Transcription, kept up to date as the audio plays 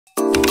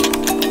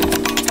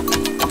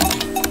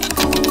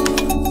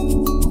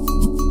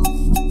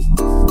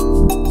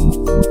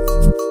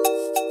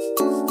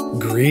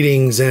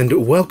Greetings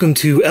and welcome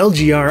to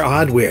LGR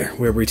Oddware,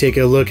 where we take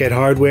a look at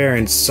hardware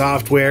and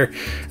software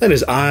that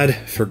is odd,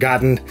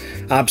 forgotten,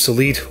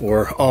 obsolete,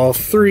 or all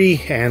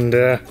three. And,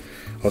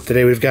 well,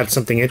 today we've got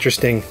something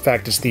interesting. In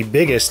fact, it's the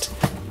biggest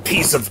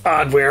piece of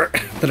oddware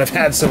that I've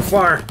had so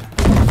far.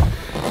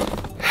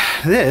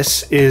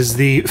 This is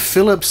the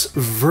Philips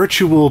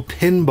Virtual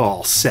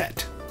Pinball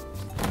set.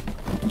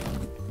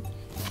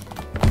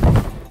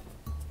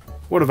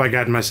 What have I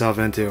gotten myself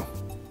into?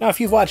 Now, if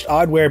you've watched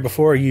Oddware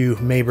before, you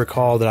may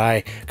recall that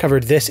I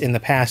covered this in the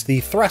past, the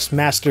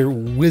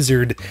Thrustmaster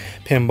Wizard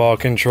pinball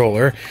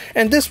controller.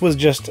 And this was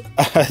just,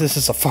 this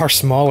is a far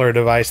smaller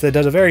device that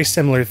does a very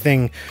similar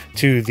thing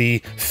to the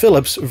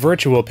Philips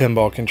Virtual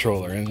Pinball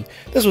controller. And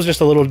this was just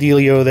a little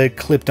dealio that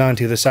clipped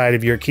onto the side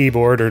of your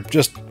keyboard, or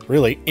just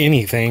really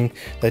anything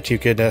that you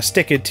could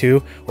stick it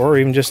to, or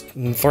even just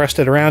thrust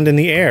it around in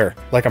the air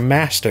like a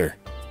master.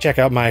 Check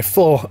out my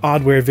full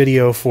Oddware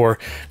video for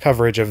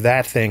coverage of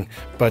that thing.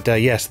 But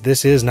yes,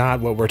 this is not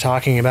what we're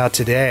talking about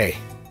today.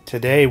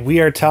 Today we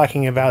are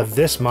talking about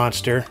this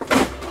monster,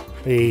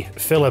 the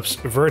Philips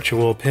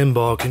Virtual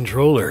Pinball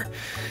Controller.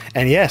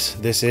 And yes,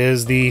 this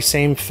is the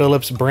same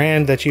Philips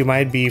brand that you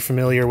might be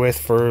familiar with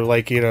for,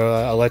 like, you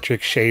know,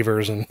 electric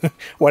shavers and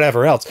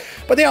whatever else.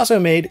 But they also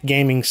made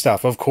gaming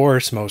stuff, of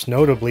course, most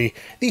notably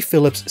the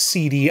Philips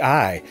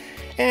CDI.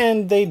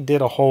 And they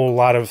did a whole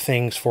lot of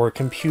things for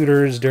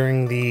computers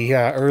during the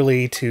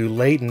early to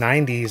late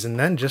 90s, and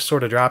then just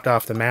sort of dropped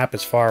off the map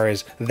as far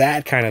as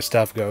that kind of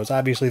stuff goes.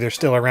 Obviously, they're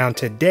still around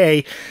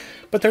today,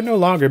 but they're no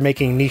longer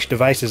making niche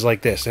devices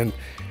like this. And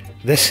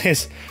this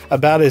is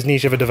about as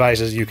niche of a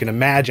device as you can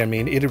imagine. I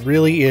mean, it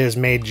really is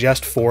made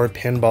just for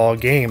pinball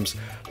games,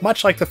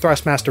 much like the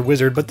Thrustmaster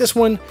Wizard, but this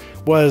one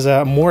was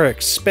more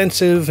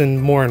expensive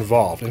and more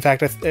involved. In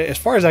fact, as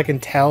far as I can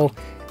tell,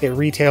 it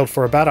retailed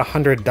for about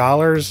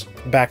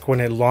 $100 back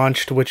when it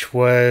launched, which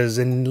was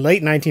in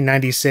late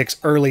 1996,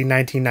 early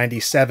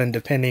 1997,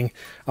 depending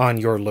on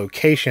your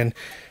location.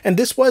 And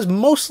this was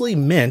mostly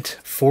meant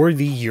for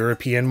the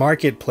European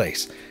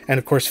marketplace. And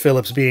of course,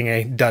 Philips being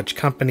a Dutch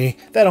company,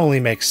 that only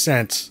makes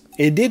sense.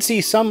 It did see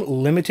some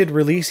limited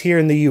release here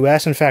in the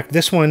US. In fact,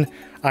 this one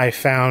I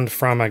found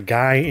from a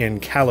guy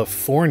in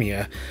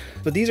California.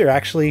 But these are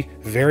actually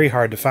very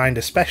hard to find,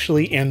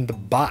 especially in the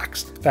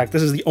box. In fact,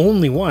 this is the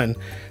only one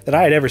that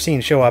I had ever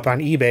seen show up on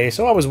eBay,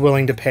 so I was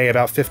willing to pay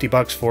about 50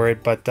 bucks for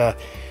it, but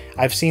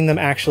I've seen them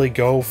actually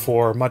go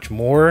for much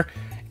more.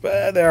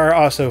 But there are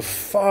also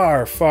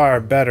far, far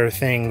better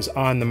things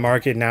on the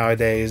market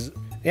nowadays.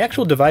 The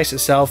actual device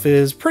itself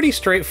is pretty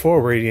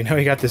straightforward. You know,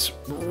 you got this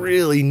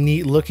really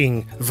neat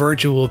looking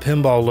virtual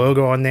pinball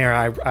logo on there.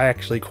 I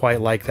actually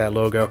quite like that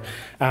logo.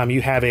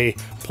 You have a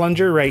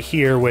plunger right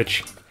here,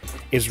 which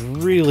is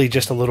really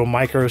just a little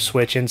micro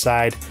switch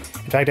inside.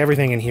 In fact,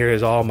 everything in here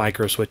is all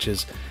micro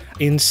switches.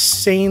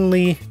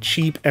 Insanely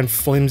cheap and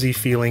flimsy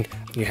feeling.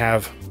 You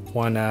have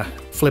one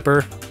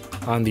flipper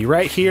on the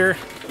right here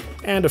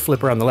and a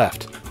flipper on the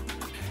left.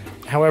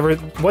 However,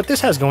 what this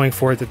has going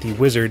for it that the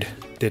Wizard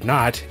did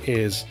not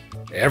is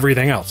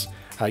everything else.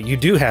 You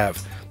do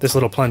have this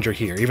little plunger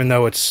here, even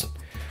though it's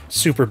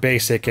super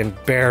basic and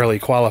barely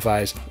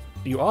qualifies.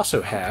 You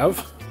also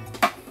have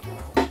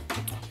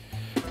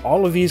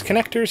all of these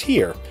connectors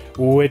here,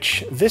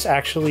 which this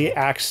actually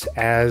acts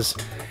as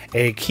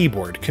a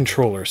keyboard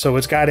controller. So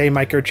it's got a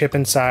microchip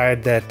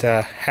inside that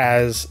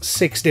has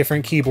 6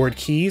 different keyboard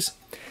keys.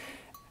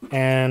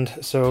 And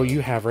so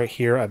you have right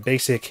here a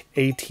basic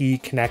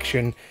AT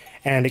connection,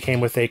 and it came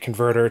with a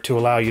converter to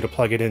allow you to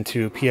plug it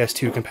into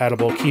PS2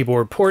 compatible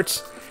keyboard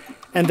ports.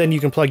 And then you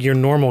can plug your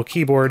normal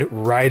keyboard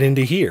right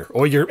into here,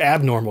 or your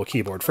abnormal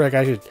keyboard. Frick,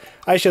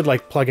 I should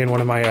like plug in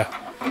one of my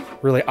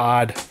really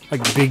odd,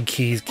 like big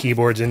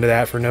keyboards into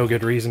that for no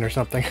good reason or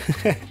something.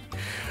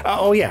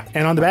 Oh yeah,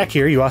 and on the back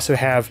here you also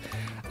have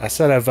a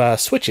set of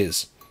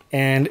switches.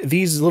 And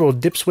these little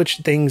dip switch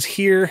things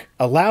here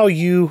allow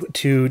you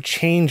to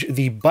change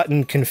the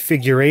button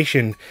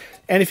configuration.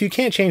 And if you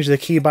can't change the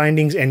key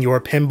bindings in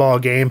your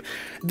pinball game,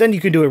 then you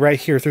can do it right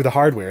here through the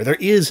hardware. There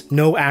is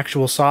no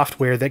actual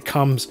software that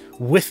comes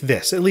with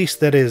this, at least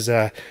that is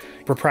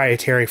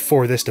proprietary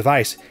for this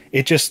device.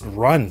 It just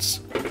runs.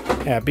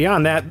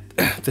 Beyond that,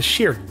 the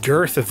sheer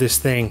girth of this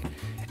thing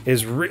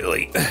is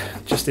really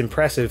just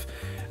impressive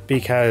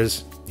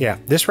because, yeah,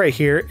 this right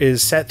here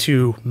is set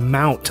to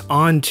mount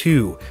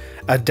onto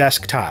a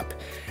desktop.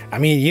 I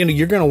mean, you know,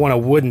 you're going to want a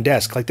wooden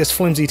desk. Like this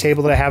flimsy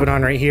table that I have it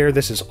on right here,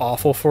 this is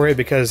awful for it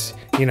because,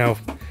 you know,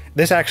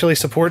 this actually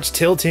supports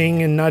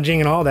tilting and nudging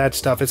and all that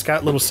stuff. It's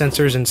got little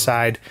sensors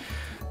inside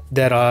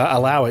that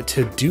allow it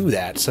to do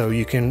that. So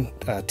you can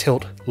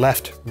tilt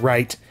left,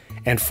 right,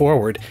 and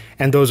forward.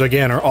 And those,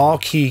 again, are all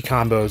key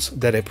combos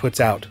that it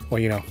puts out, or,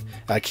 you know,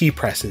 key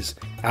presses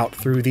out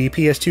through the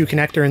PS2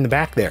 connector in the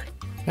back there.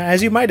 Now,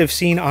 as you might have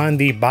seen on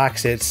the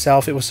box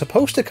itself, it was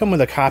supposed to come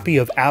with a copy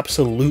of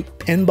Absolute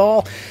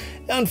Pinball.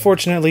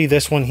 Unfortunately,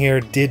 this one here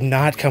did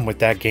not come with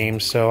that game,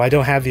 so I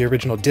don't have the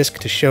original disc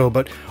to show,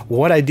 but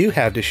what I do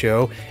have to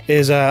show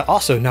is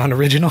also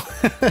non-original.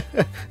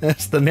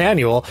 That's the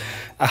manual.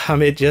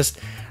 It just,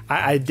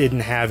 I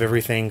didn't have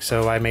everything,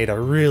 so I made a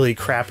really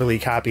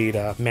crappily copied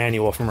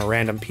manual from a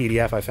random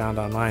PDF I found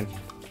online.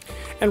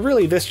 And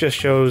really, this just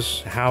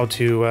shows how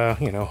to,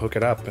 you know, hook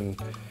it up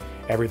and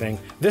everything.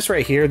 This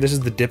right here, this is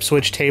the dip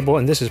switch table,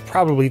 and this is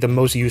probably the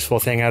most useful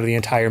thing out of the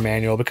entire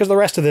manual, because the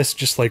rest of this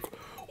just like,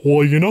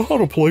 well, you know how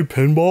to play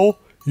pinball?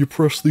 You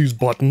press these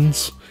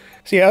buttons.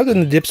 So yeah, other than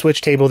the dip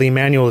switch table, the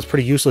manual is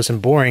pretty useless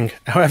and boring.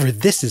 However,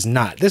 this is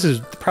not. This is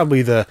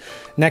probably the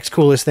next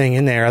coolest thing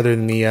in there other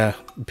than the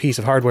piece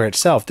of hardware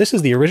itself. This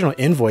is the original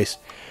invoice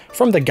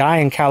from the guy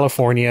in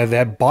California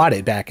that bought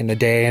it back in the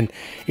day. And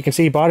you can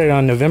see he bought it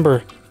on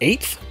November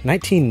 8th,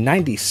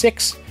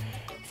 1996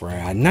 for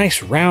a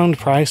nice round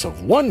price of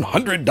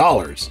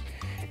 $100.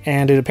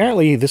 And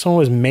apparently this one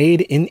was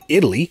made in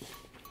Italy.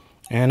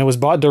 And it was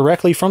bought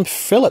directly from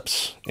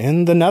Philips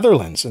in the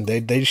Netherlands, and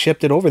they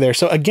shipped it over there.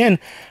 So again,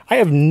 I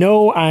have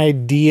no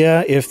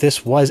idea if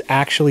this was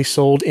actually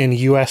sold in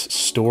US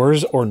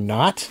stores or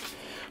not.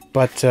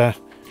 But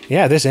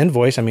yeah, this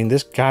invoice, I mean,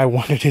 this guy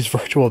wanted his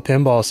Virtual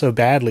Pinball so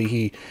badly,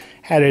 he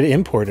had it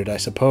imported, I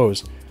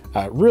suppose.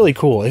 Really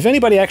cool. If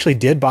anybody actually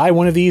did buy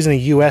one of these in a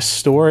US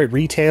store at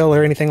retail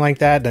or anything like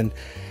that, then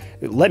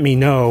let me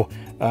know.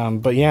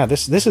 But yeah,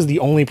 this is the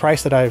only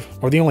price that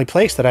the only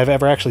place that I've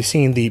ever actually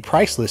seen the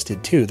price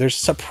listed too. There's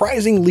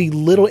surprisingly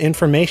little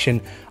information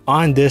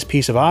on this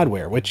piece of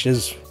oddware, which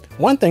is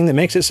one thing that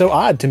makes it so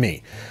odd to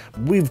me.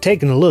 We've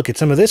taken a look at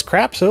some of this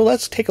crap, so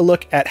let's take a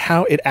look at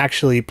how it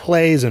actually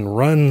plays and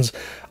runs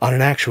on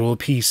an actual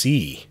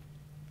PC.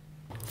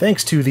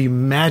 Thanks to the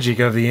magic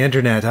of the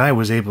internet, I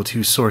was able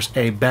to source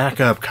a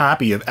backup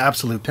copy of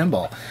Absolute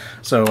Pinball.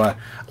 So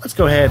let's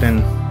go ahead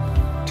and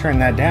turn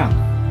that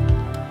down.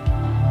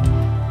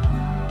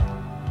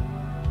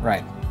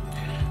 Right.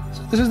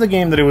 So this is the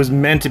game that it was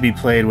meant to be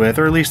played with,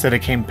 or at least that it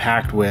came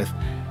packed with.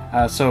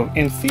 So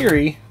in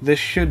theory, this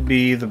should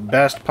be the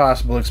best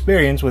possible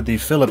experience with the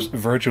Philips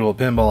Virtual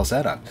Pinball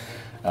setup.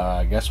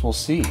 I guess we'll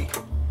see.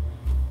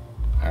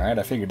 Alright,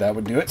 I figured that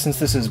would do it, since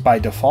this is by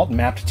default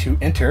mapped to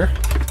enter.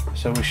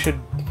 So we should...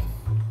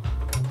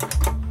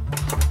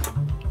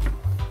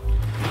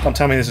 Don't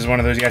tell me this is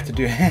one of those you have to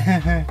do...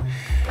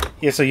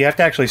 Yeah, so you have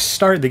to actually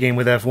start the game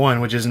with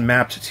F1, which isn't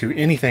mapped to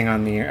anything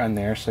on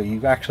there, so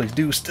you actually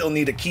do still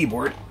need a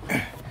keyboard.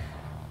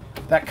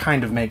 That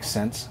kind of makes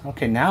sense.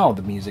 Okay, now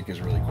the music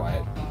is really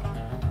quiet.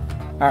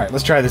 Alright,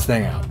 let's try this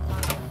thing out.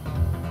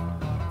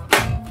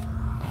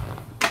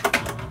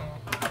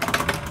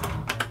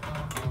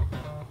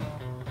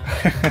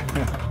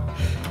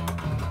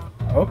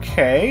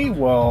 Okay,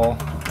 well...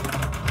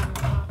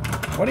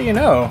 What do you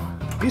know?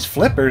 These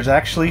flippers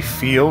actually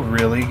feel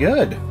really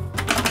good.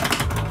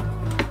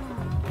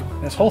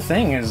 This whole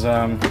thing is,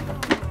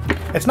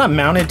 it's not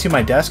mounted to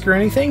my desk or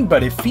anything,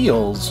 but it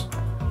feels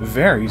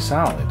very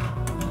solid.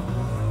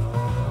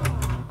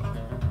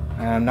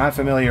 I'm not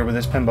familiar with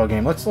this pinball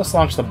game. Let's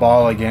launch the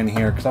ball again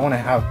here, because I want to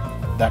have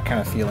that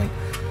kind of feeling.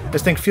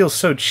 This thing feels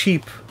so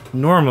cheap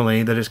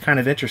normally that it's kind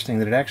of interesting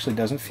that it actually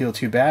doesn't feel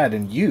too bad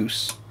in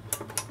use.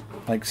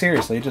 Like,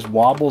 seriously, it just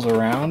wobbles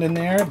around in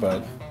there,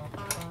 but...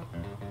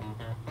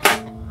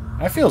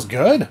 That feels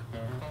good.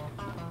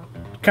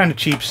 Kind of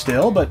cheap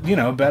still, but, you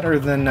know, better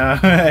than,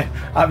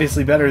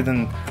 obviously better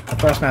than the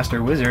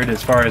Thrustmaster Wizard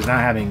as far as not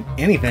having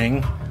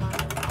anything.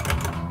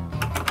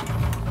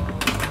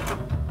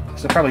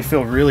 This would probably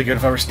feel really good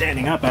if I were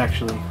standing up,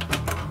 actually.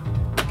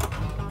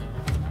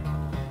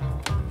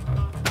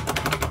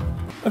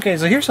 Okay,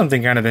 so here's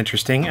something kind of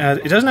interesting.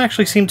 It doesn't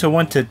actually seem to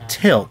want to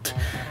tilt.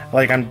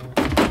 Like, I'm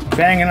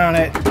banging on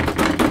it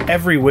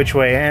every which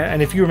way,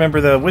 and if you remember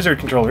the Wizard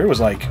controller, it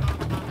was like...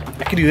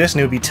 I could do this and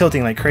it would be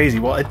tilting like crazy.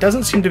 Well, it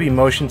doesn't seem to be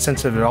motion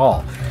sensitive at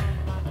all.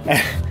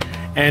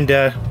 And,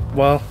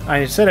 well,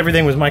 I said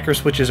everything was micro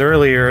switches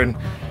earlier, and,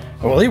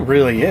 well, it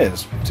really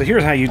is. So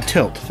here's how you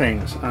tilt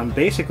things.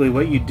 Basically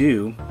what you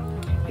do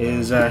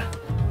is, right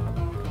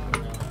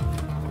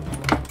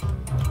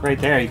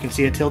there, you can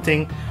see it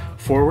tilting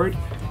forward,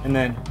 and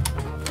then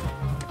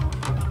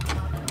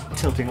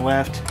tilting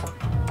left,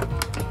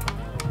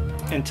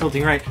 and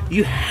tilting right.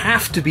 You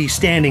have to be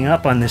standing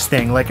up on this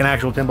thing like an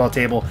actual pinball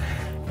table.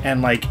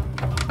 And, like,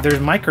 there's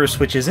micro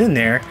switches in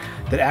there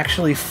that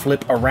actually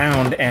flip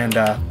around and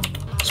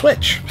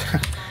switch.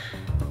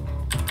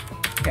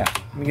 Yeah,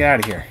 let me get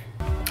out of here.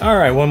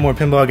 Alright, one more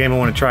pinball game I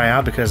want to try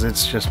out because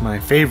it's just my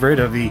favorite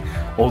of the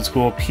old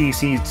school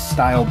PC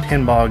style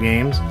pinball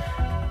games.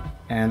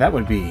 And that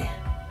would be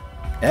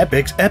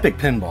Epic's Epic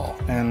Pinball.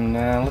 And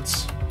I've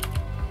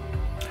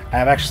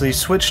actually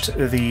switched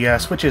the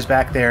switches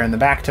back there in the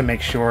back to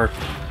make sure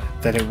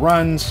that it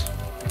runs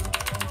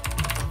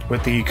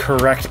with the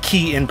correct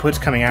key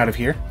inputs coming out of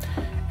here.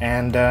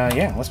 And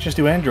yeah, let's just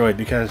do Android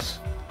because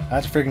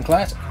that's a freaking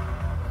classic.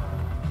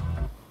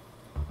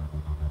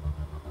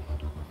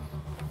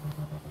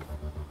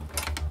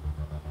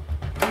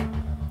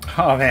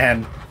 Oh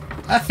man,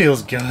 that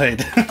feels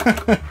good.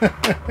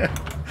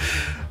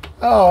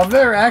 Oh, I've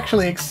never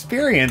actually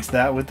experienced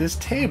that with this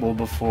table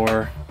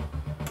before.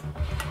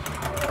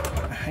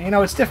 You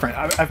know, it's different.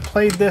 I've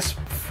played this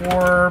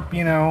for,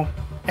 you know,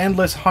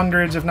 endless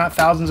hundreds, if not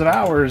thousands of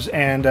hours,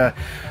 and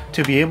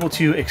to be able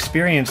to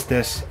experience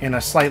this in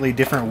a slightly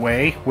different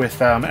way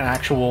with an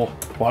actual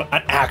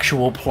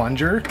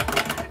plunger,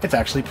 it's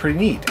actually pretty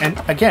neat.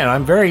 And again,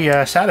 I'm very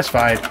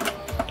satisfied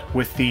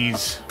with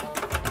these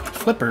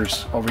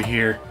flippers over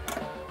here.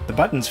 The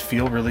buttons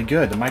feel really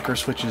good. The micro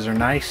switches are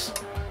nice.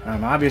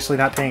 I'm obviously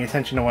not paying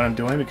attention to what I'm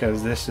doing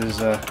because this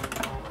is a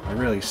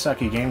really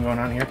sucky game going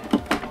on here.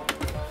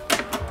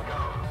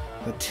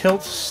 The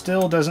tilt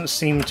still doesn't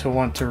seem to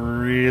want to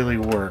really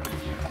work.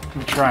 Let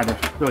me try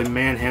to really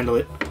manhandle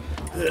it.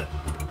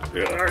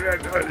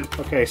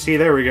 Okay, see,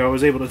 there we go. I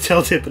was able to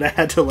tilt it, but I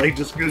had to like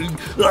just...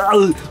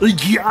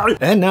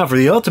 And now for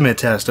the ultimate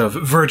test of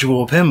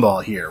Virtual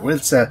Pinball here.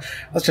 Let's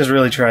just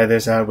really try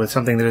this out with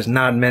something that is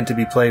not meant to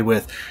be played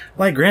with,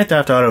 like Grand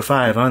Theft Auto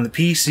 5 on the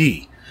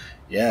PC.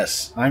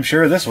 Yes, I'm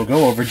sure this will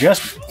go over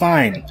just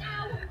fine.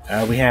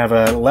 We have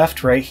a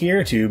left right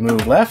here to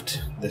move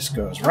left. This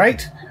goes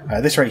right.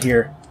 This right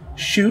here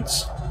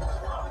shoots.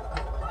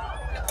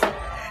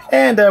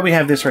 And we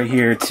have this right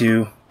here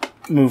to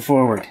move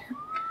forward.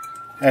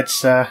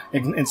 That's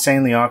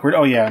insanely awkward.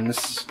 Oh yeah, and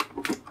this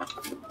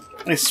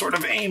sort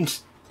of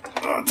aims.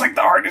 Oh, it's like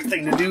the hardest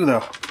thing to do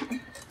though.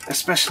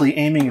 Especially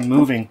aiming and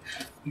moving.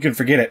 You can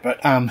forget it, but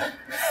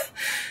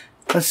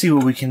let's see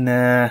what we can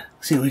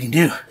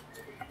do.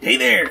 Hey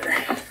there,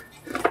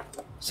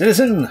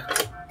 citizen!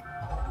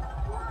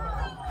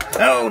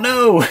 Oh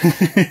no!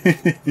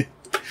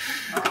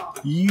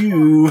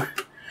 You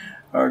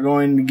are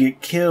going to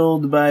get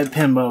killed by a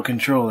pinball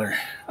controller.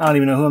 I don't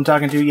even know who I'm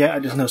talking to yet, I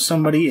just know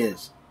somebody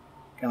is.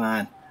 Come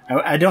on.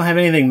 I don't have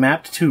anything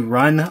mapped to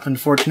run,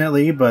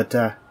 unfortunately, but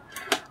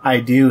I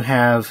do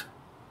have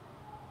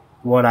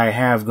what I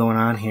have going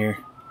on here.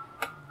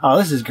 Oh,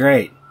 this is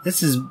great.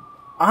 This is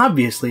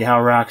obviously how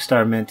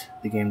Rockstar meant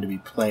the game to be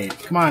played.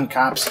 Come on,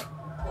 cops.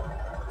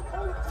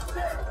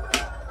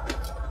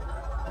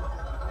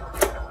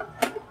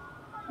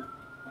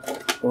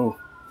 Oh,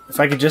 if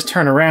I could just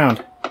turn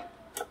around.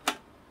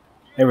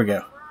 There we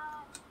go.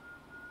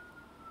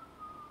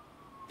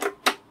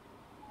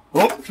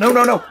 Oh, no,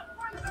 no, no.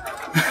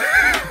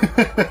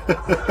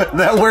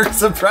 That worked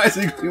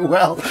surprisingly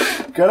well.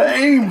 Gotta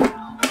aim.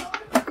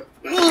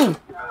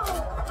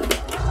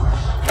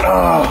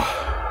 Oh.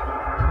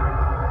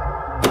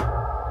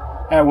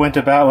 That went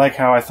about like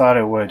how I thought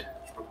it would.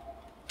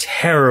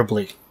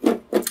 Terribly.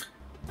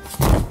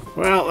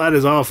 Well, that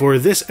is all for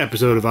this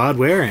episode of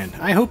Oddware, and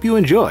I hope you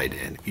enjoyed.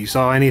 And if you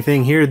saw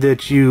anything here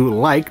that you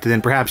liked,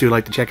 then perhaps you'd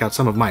like to check out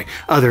some of my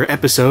other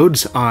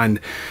episodes on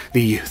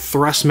the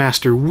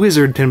Thrustmaster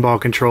Wizard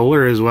pinball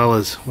controller, as well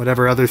as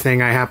whatever other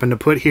thing I happen to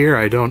put here.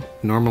 I don't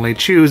normally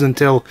choose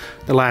until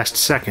the last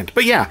second.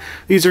 But yeah,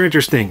 these are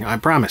interesting, I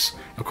promise,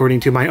 according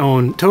to my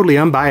own totally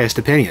unbiased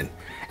opinion.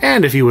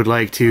 And if you would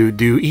like to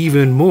do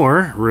even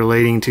more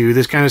relating to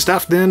this kind of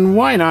stuff, then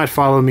why not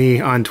follow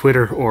me on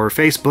Twitter or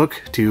Facebook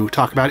to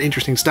talk about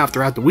interesting stuff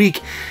throughout the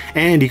week.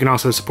 And you can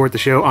also support the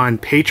show on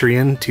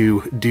Patreon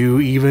to do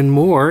even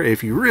more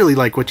if you really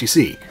like what you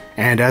see.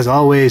 And as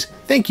always,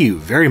 thank you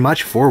very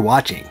much for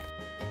watching.